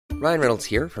Ryan Reynolds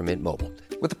here from Mint Mobile.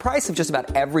 With the price of just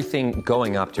about everything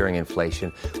going up during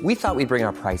inflation, we thought we'd bring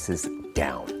our prices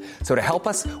down. So to help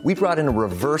us, we brought in a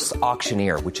reverse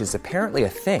auctioneer, which is apparently a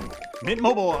thing. Mint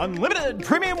Mobile Unlimited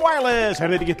Premium Wireless. How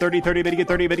to get 30, 30, bit to get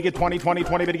 30, bit to get 20, 20,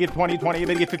 20, bit to get 20, 20,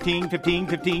 bit to get 15, 15,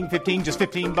 15, 15, just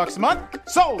 $15 a month?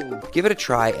 Sold! Give it a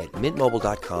try at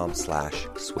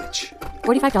mintmobile.com/switch.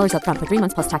 $45 up front for 3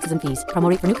 months plus taxes and fees. Promo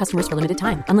rate for new customers for limited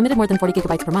time. Unlimited more than 40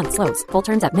 gigabytes per month. Slows full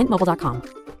terms at mintmobile.com.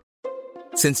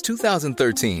 Since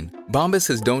 2013, Bombas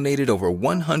has donated over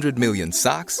 100 million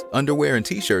socks, underwear, and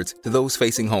T-shirts to those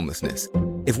facing homelessness.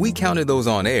 If we counted those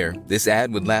on air, this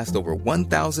ad would last over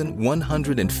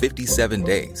 1,157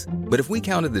 days. But if we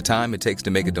counted the time it takes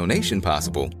to make a donation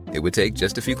possible, it would take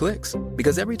just a few clicks.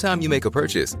 Because every time you make a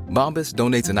purchase, Bombas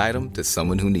donates an item to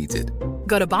someone who needs it.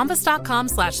 Go to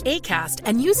bombas.com/ACAST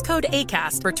and use code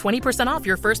ACAST for 20% off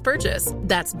your first purchase.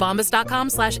 That's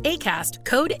bombas.com/ACAST,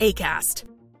 code ACAST.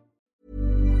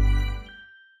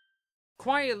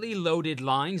 Quietly loaded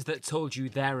lines that told you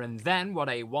there and then what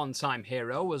a one-time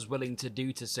hero was willing to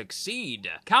do to succeed.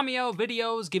 Cameo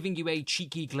videos giving you a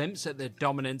cheeky glimpse at the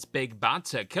dominant big bad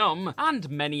to come,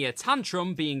 and many a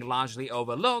tantrum being largely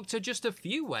overlooked are just a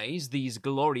few ways these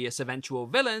glorious eventual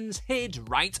villains hid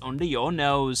right under your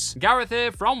nose. Gareth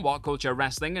here from What Culture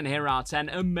Wrestling, and here are 10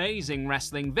 amazing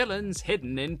wrestling villains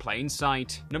hidden in plain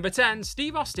sight. Number 10,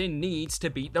 Steve Austin needs to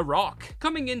beat The Rock.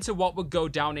 Coming into what would go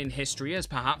down in history as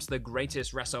perhaps the greatest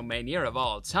WrestleMania of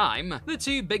all time, the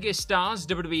two biggest stars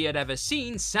WWE had ever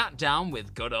seen sat down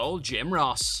with good old Jim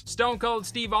Ross. Stone Cold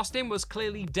Steve Austin was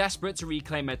clearly desperate to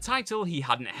reclaim a title he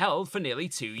hadn't held for nearly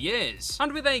 2 years.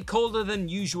 And with a colder than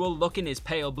usual look in his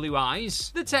pale blue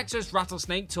eyes, the Texas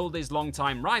Rattlesnake told his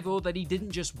longtime rival that he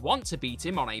didn't just want to beat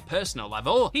him on a personal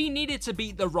level, he needed to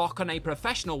beat The Rock on a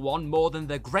professional one more than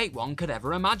the Great One could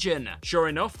ever imagine. Sure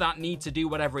enough, that need to do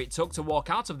whatever it took to walk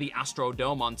out of the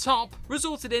Astrodome on top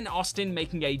resulted in Austin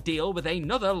making a deal with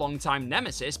another longtime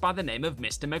nemesis by the name of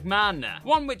Mr. McMahon,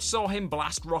 one which saw him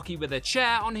blast Rocky with a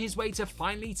chair on his way to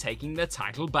finally taking the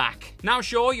title back. Now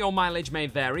sure, your mileage may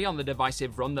vary on the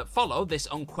divisive run that followed this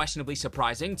unquestionably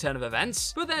surprising turn of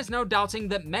events, but there's no doubting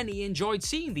that many enjoyed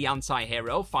seeing the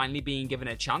anti-hero finally being given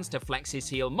a chance to flex his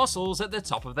heel muscles at the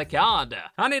top of the card.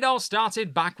 And it all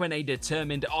started back when a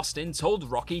determined Austin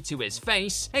told Rocky to his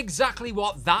face exactly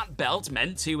what that belt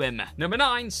meant to him. Number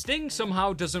 9, Sting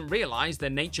somehow doesn't realize the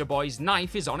Nature Boy's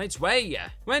knife is on its way.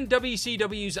 When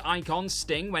WCW's icon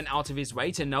Sting went out of his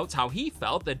way to note how he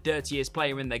felt the dirtiest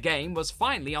player in the game was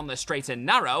finally on the straight and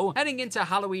narrow heading into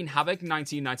Halloween Havoc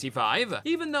 1995,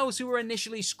 even those who were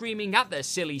initially screaming at the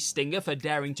silly Stinger for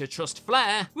daring to trust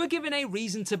Flair were given a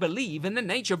reason to believe in the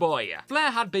Nature Boy.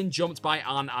 Flair had been jumped by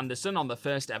Arn Anderson on the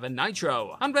first ever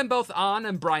Nitro, and when both Arn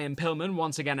and Brian Pillman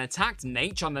once again attacked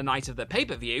Nate on the night of the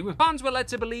pay-per-view, fans were led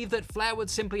to believe that Flair would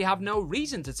simply have no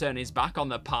reason to turn his back on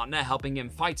the partner helping him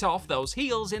fight off those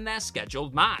heels in their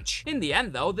scheduled match. In the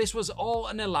end though, this was all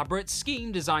an elaborate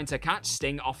scheme designed to catch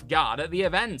Sting off guard at the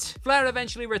event. Flair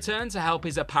eventually returned to help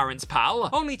his apparent pal,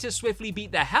 only to swiftly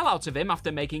beat the hell out of him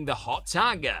after making the hot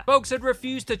tag. Folks had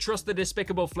refused to trust the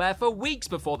despicable Flair for weeks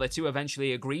before the two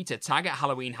eventually agreed to tag at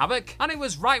Halloween Havoc, and it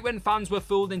was right when fans were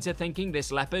fooled into thinking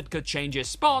this leopard could change his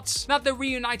spots that the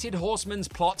reunited Horsemen's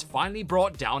plot finally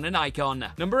brought down an icon.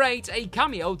 Number 8, a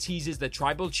cameo teases the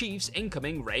Tribal Chief's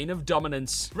incoming reign of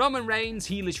dominance. Roman Reigns'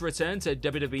 heelish return to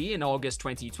WWE in August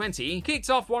 2020 kicked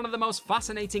off one of the most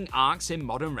fascinating arcs in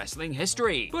modern wrestling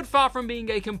history. But far from being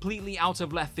a completely out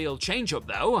of left field change-up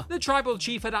though, the Tribal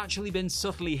Chief had actually been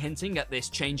subtly hinting at this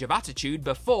change of attitude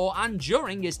before and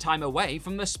during his time away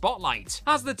from the spotlight.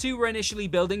 As the two were initially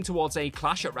building towards a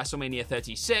clash at WrestleMania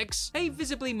 36, a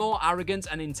visibly more arrogant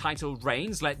and entitled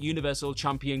Reigns let Universal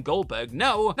Champion Goldberg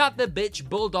know that the bitch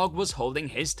Bulldog was holding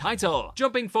his title.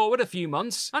 Jumping forward a few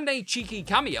months, and a cheeky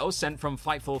cameo sent from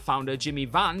Fightful founder Jimmy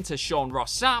Van to Sean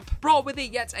Ross Sapp brought with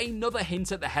it yet another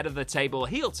hint at the head of the table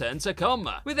heel turn to come,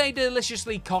 with a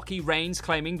deliciously cocky Reigns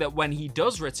claiming that when he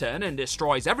does return and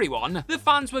destroys everyone, the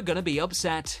fans were gonna be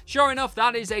upset. Sure enough,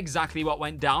 that is exactly what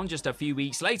went down just a few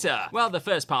weeks later, well the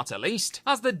first part at least,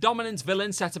 as the dominant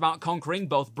villain set about conquering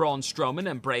both Braun Strowman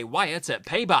and Bray Wyatt at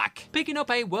Payback, picking up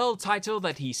a world title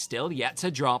that he's still yet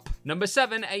to drop. Number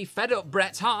 7, a fed up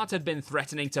Bret Hart had been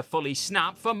threatening to fully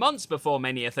snap for months before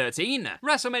Mania 13.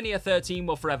 WrestleMania 13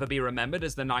 will forever be remembered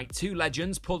as the night two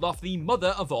legends pulled off the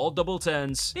mother of all double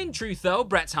turns. In truth though,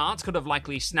 Bret Hart could have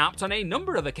likely snapped on a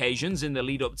number of occasions in the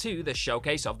lead up to the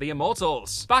Showcase of the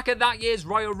Immortals. Back at that year's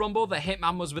Royal Rumble, the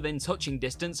Hitman was within touching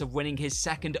distance of winning his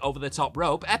second over-the-top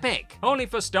rope epic, only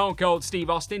for Stone Cold Steve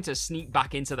Austin to sneak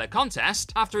back into the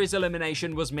contest after his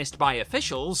elimination was missed by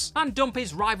officials and dump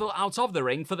his rival out of the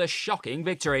ring for the shocking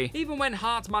victory. Even when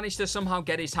Hart managed to somehow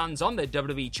get his hands on the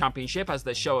WWE Championship as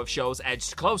the show of shows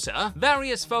edged closer,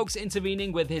 various folks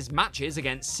intervening with his matches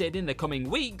against Sid in the coming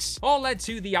weeks all led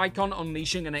to the Icon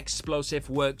unleashing an explosive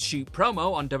work-shoot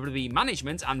promo on WWE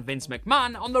management and Vince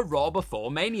McMahon on the Raw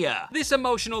before Mania. This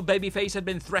emotional babyface had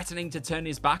been threatening to turn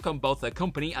his back on both the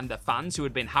company and the fans who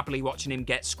had been happily watching him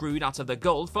get screwed out of the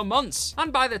gold for months,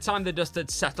 and by the time the dust had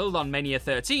settled on Mania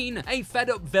 13, a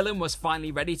fed-up villain was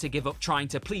finally ready to give up trying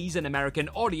to please an American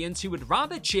audience who would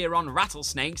rather cheer on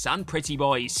rattlesnakes and pretty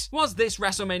boys. Was this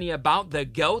WrestleMania about the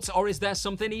GOAT, or is there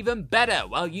something even better?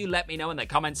 Well, you let me know in the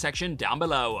comment section down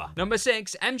below. Number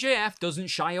 6, MJF doesn't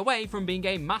shy away from being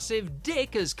a massive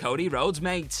dick as Cody Rhodes'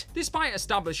 mate. Despite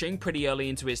establishing pretty early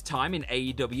into his time in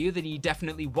AEW that he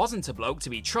definitely wasn't a bloke to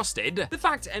be trusted, the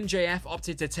fact MJF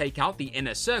opted to take out the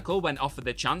inner circle when offered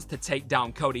the chance to take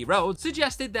down Cody Rhodes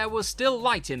suggested there was still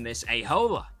light in this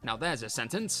a-hole. Now there's a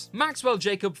sentence. Maxwell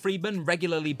Jacob Friedman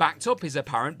regularly backed up his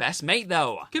apparent best mate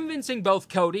though, convincing both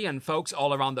Cody and folks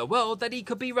all around the world that he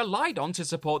could be relied on to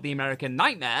support the American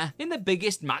Nightmare in the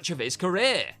biggest match of his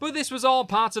career. But this was all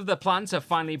part of the plan to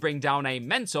finally bring down a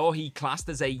mentor he classed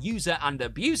as a user and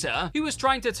abuser who was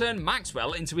trying to turn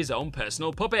Maxwell into his own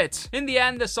personal puppet. In the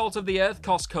end, the Salt of the Earth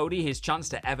cost Cody his chance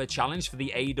to ever challenge for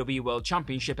the AEW World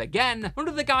Championship again,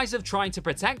 under the guise of trying to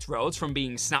protect Rhodes from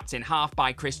being snapped in half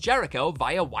by Chris Jericho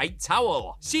via white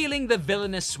towel, sealing the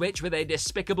villainous switch with a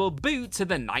despicable boot to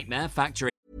the Nightmare Factory.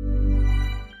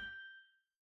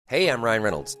 Hey, I'm Ryan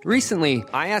Reynolds. Recently,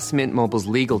 I asked Mint Mobile's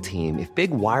legal team if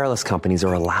big wireless companies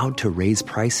are allowed to raise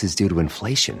prices due to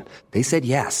inflation. They said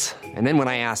yes. And then when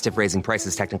I asked if raising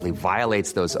prices technically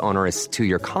violates those onerous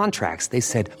two-year contracts, they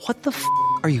said, "What the f***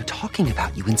 are you talking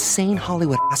about, you insane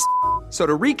Hollywood ass?" So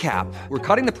to recap, we're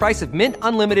cutting the price of Mint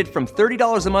Unlimited from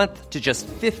 $30 a month to just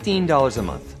 $15 a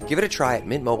month. Give it a try at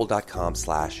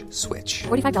mintmobile.com/switch.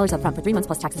 $45 up front for 3 months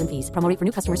plus taxes and fees. Promo rate for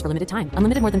new customers for limited time.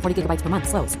 Unlimited more than 40 gigabytes per month.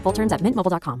 Slows full terms at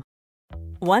mintmobile.com.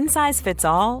 One size fits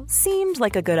all seemed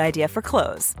like a good idea for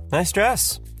clothes. Nice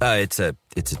dress. It's a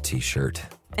t-shirt.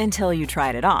 Until you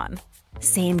tried it on.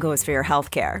 Same goes for your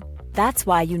healthcare. That's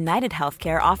why United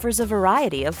Healthcare offers a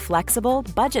variety of flexible,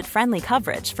 budget-friendly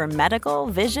coverage for medical,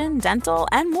 vision, dental,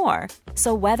 and more.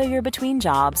 So whether you're between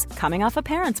jobs, coming off a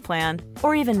parent's plan,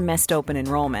 or even missed open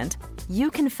enrollment,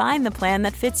 you can find the plan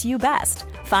that fits you best.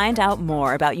 Find out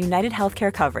more about United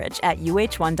Healthcare coverage at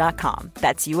UH1.com.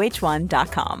 That's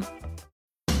UH1.com.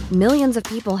 Millions of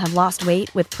people have lost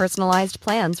weight with personalized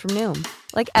plans from Noom.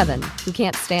 Like Evan, who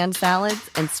can't stand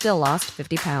salads and still lost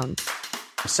 50 pounds.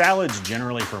 Salads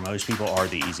generally for most people are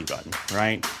the easy button,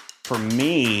 right? For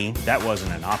me, that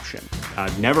wasn't an option.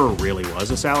 I never really was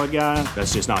a salad guy.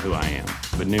 That's just not who I am.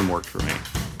 But Noom worked for me.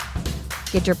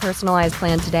 Get your personalized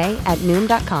plan today at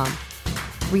Noom.com.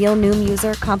 Real Noom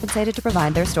user compensated to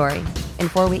provide their story. In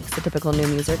 4 weeks, the typical Noom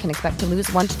user can expect to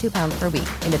lose 1 to 2 pounds per week.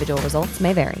 Individual results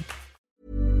may vary.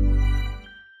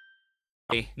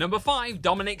 Number 5,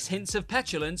 Dominik's hints of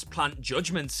petulance plant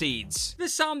judgment seeds. The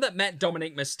sound that met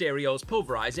Dominik Mysterio's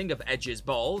pulverizing of Edge's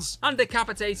balls and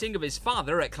decapitating of his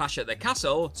father at Clash at the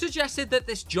Castle suggested that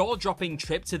this jaw-dropping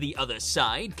trip to the other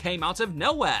side came out of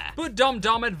nowhere. But Dom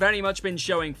had very much been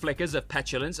showing flickers of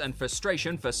petulance and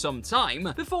frustration for some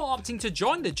time before opting to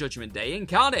join the Judgment Day in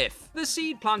Cardiff. The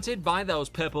seed planted by those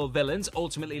purple villains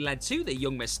ultimately led to the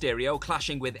young Mysterio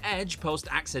clashing with Edge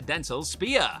post-accidental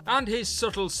spear, and his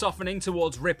subtle softening towards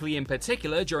Ripley in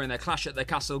particular during the Clash at the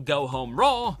Castle Go Home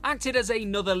Raw acted as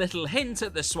another little hint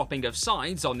at the swapping of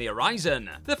sides on the horizon.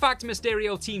 The fact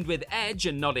Mysterio teamed with Edge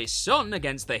and not his son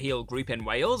against the heel group in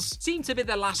Wales seemed to be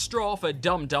the last straw for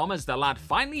Dom as the lad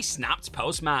finally snapped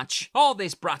post-match. All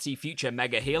this bratty future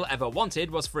mega heel ever wanted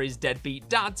was for his deadbeat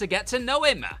dad to get to know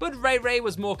him, but Ray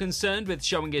was more concerned with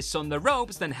showing his son the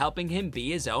ropes than helping him be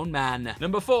his own man.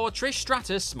 Number 4, Trish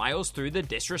Stratus smiles through the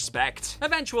disrespect.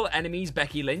 Eventual enemies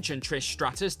Becky Lynch and Trish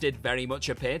Stratus did very much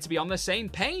appear to be on the same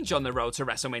page on the road to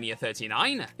WrestleMania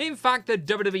 39. In fact, the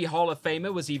WWE Hall of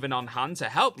Famer was even on hand to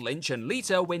help Lynch and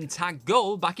Lita win tag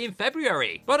gold back in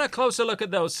February. But a closer look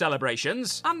at those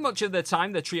celebrations, and much of the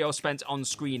time the trio spent on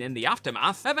screen in the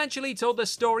aftermath, eventually told the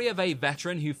story of a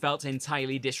veteran who felt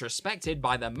entirely disrespected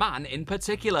by the man in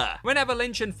particular. Whenever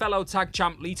Lynch and fellow tag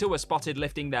champ Lita were spotted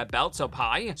lifting their belts up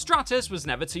high, Stratus was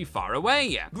never too far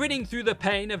away, grinning through the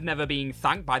pain of never being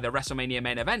thanked by the WrestleMania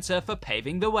main eventer for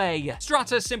paving the way.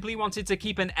 Stratus simply wanted to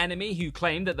keep an enemy who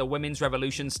claimed that the women's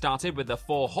revolution started with the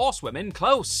 4 horsewomen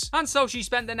close, and so she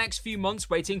spent the next few months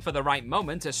waiting for the right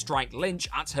moment to strike Lynch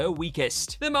at her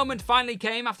weakest. The moment finally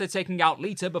came after taking out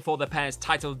Lita before the pair's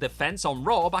title defense on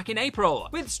Raw back in April,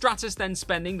 with Stratus then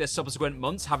spending the subsequent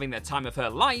months having the time of her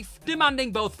life,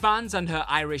 demanding both fans and her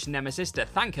Irish nemesis to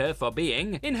thank her for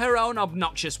being, in her own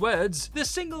obnoxious words, the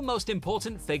single most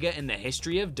important figure in the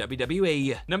history of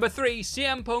WWE. Number 3,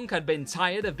 CM Punk had been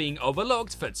tired of being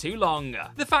overlooked for too long.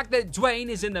 The fact that Dwayne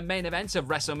is in the main event of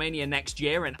WrestleMania next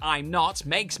year and I'm not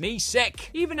makes me sick.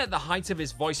 Even at the height of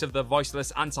his voice of the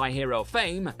voiceless anti-hero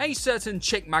fame, a certain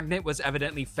chick magnet was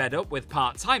evidently fed up with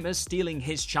part-timers stealing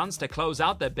his chance to close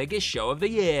out the biggest show of the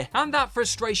year. And that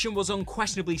frustration was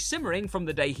unquestionably simmering from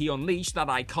the day he unleashed that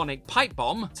iconic pipe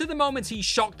bomb to the moment he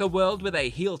shocked the world with a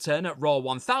heel turn at Raw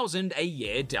 1000 a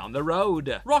year down the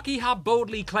road. Rocky had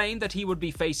boldly claimed that he would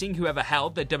be facing whoever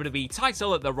held the WWE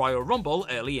title at the Royal Rumble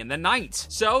early in the night.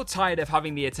 So, tired of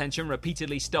having the attention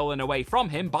repeatedly stolen away from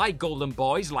him by golden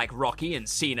boys like Rocky and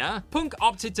Cena, Punk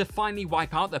opted to finally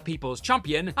wipe out the People's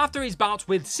Champion after his bout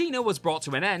with Cena was brought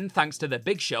to an end thanks to the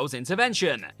Big Show's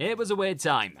intervention. It was a weird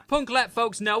time. Punk let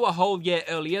folks know a whole year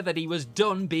earlier that he was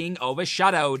done being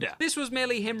overshadowed. This was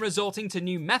merely him resorting to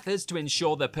new methods to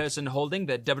ensure the person holding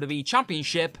the WWE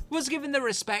Championship was given the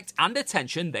respect and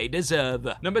attention they deserve.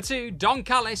 Number 2, Don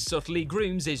Callis subtly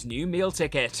grooms his new meal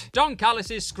ticket. Don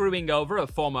Callis' screwing over of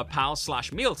former pal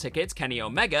 / meal ticket Kenny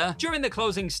Omega during the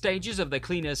closing stages of the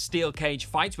Cleaners steel cage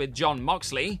fight with Jon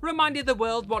Moxley reminded the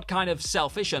world what kind of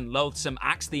selfish and loathsome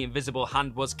acts the Invisible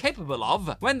Hand was capable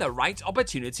of when the right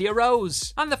opportunity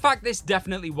arose. And the fact this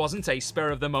definitely wasn't a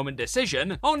spur-of-the-moment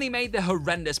decision only made the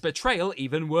horrendous betrayal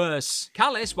even worse.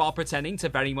 Callis, while pretending to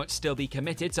very much still be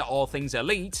committed to all things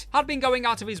elite, had been going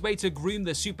out of his way to groom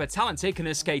the super talented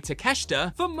Konosuke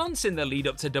Takeshita for months in the lead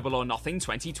up to Double or Nothing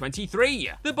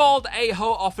 2023. The bald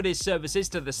a-ho offered his services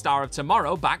to the Star of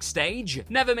Tomorrow backstage,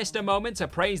 never missed a moment to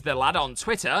praise the lad on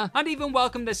Twitter, and even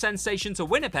welcomed the sensation to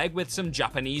Winnipeg with some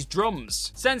Japanese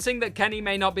drums. Sensing that Kenny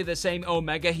may not be the same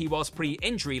Omega he was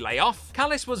pre-injury layoff,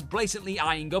 Callis was blatantly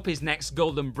eyeing up his next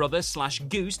golden brother /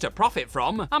 goose to profit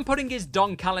from, and putting his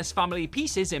Don Callis family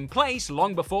pieces in place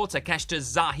long before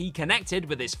Takeshita's Zahi connected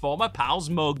with his former pal's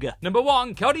mug. Number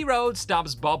 1, Cody Rhodes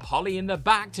stabs Bob Holly in the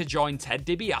back to join Ted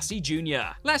DiBiase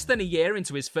Jr. Less than a year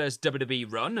into his first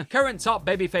WWE run, current top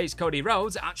babyface Cody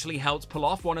Rhodes actually helped pull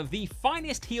off one of the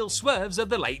finest heel swerves of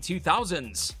the late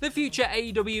 2000s. The future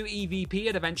AEW EVP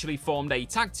had eventually formed a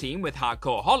tag team with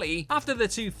Hardcore Holly after the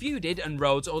two feuded, and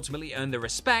Rhodes ultimately earned the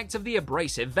respect of the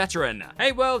abrasive veteran.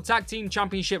 A World Tag Team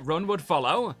Championship run would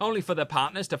follow, only for the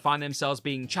partners to find themselves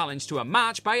being challenged to a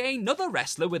match by another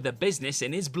wrestler with the business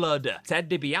in his blood, Ted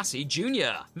DiBiase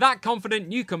Jr. That confident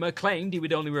newcomer claimed he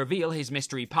would only reveal his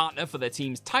mystery partner for the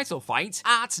team's title fight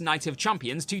at Night of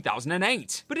Champions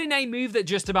 2008. But in a move that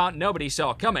just about nobody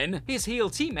saw coming, his heel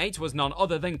teammate was none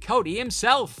other than Cody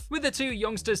himself, with the two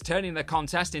youngsters turning the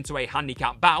contest into a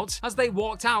handicap bout as they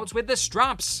walked out with the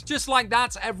straps. Just like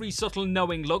that, every subtle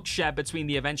knowing look shared between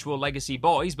the eventual Legacy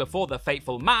boys before the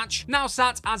fateful match now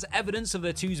sat as evidence of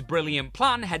the two's brilliant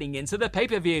plan heading into the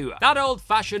pay-per-view. That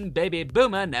old-fashioned baby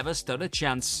boomer never stood a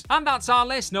chance. And that's our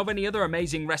list of any other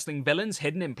amazing wrestling villains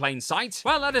hidden in plain sight.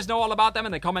 Well, let us know all about them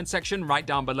in the comment section right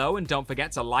down below, and don't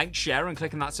forget to like, share, and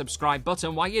click on that subscribe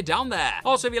button while you're down there.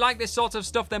 Also, if you like this sort of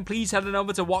stuff, then please head on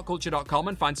over to whatculture.com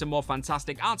and find some more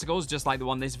fantastic articles just like the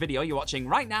one this video you're watching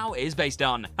right now is based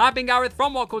on. I've been Gareth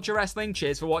from What Culture Wrestling.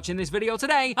 Cheers for watching this video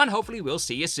today, and hopefully we'll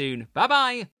see you soon.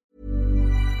 Bye-bye!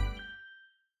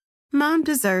 Mom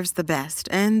deserves the best,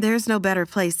 and there's no better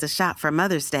place to shop for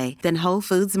Mother's Day than Whole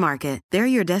Foods Market. They're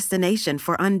your destination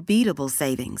for unbeatable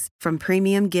savings, from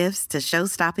premium gifts to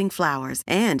show-stopping flowers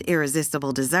and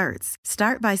irresistible desserts.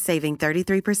 Start by saving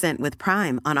 33% with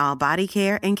Prime on all body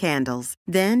care and candles.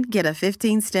 Then get a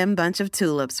 15-stem bunch of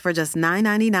tulips for just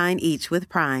 $9.99 each with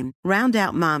Prime. Round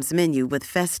out Mom's menu with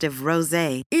festive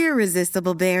rosé,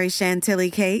 irresistible berry chantilly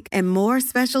cake, and more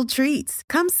special treats.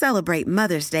 Come celebrate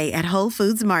Mother's Day at Whole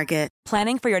Foods Market.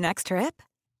 Planning for your next trip?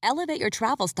 Elevate your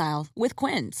travel style with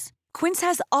Quince. Quince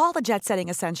has all the jet-setting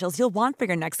essentials you'll want for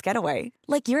your next getaway,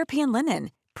 like European linen,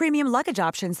 premium luggage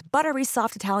options, buttery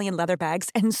soft Italian leather bags,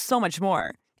 and so much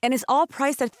more. And is all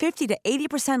priced at 50 to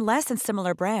 80% less than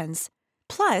similar brands.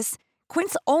 Plus,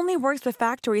 Quince only works with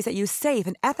factories that use safe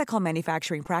and ethical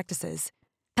manufacturing practices.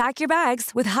 Pack your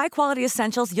bags with high-quality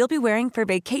essentials you'll be wearing for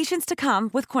vacations to come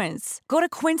with Quince. Go to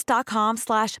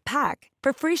quince.com/pack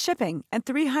for free shipping and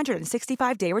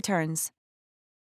 365-day returns.